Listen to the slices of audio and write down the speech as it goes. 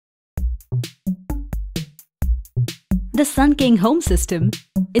The Sun King Home System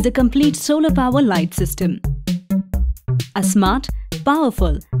is a complete solar power light system. A smart,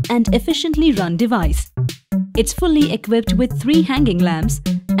 powerful and efficiently run device. It's fully equipped with 3 hanging lamps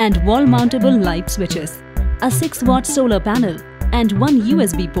and wall-mountable light switches, a 6-watt solar panel and 1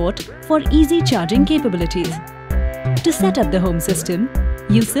 USB port for easy charging capabilities. To set up the home system,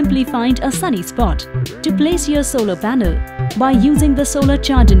 you simply find a sunny spot to place your solar panel by using the solar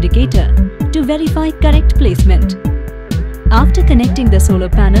charge indicator to verify correct placement. After connecting the solar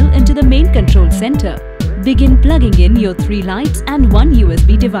panel into the main control center, begin plugging in your 3 lights and 1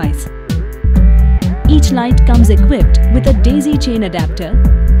 USB device. Each light comes equipped with a daisy chain adapter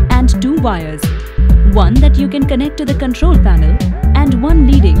and 2 wires, one that you can connect to the control panel and one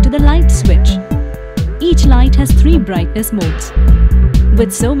leading to the light switch. Each light has 3 brightness modes.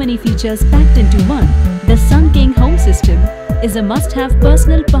 With so many features packed into one, the Sun King Home System is a must-have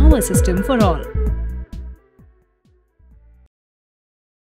personal power system for all.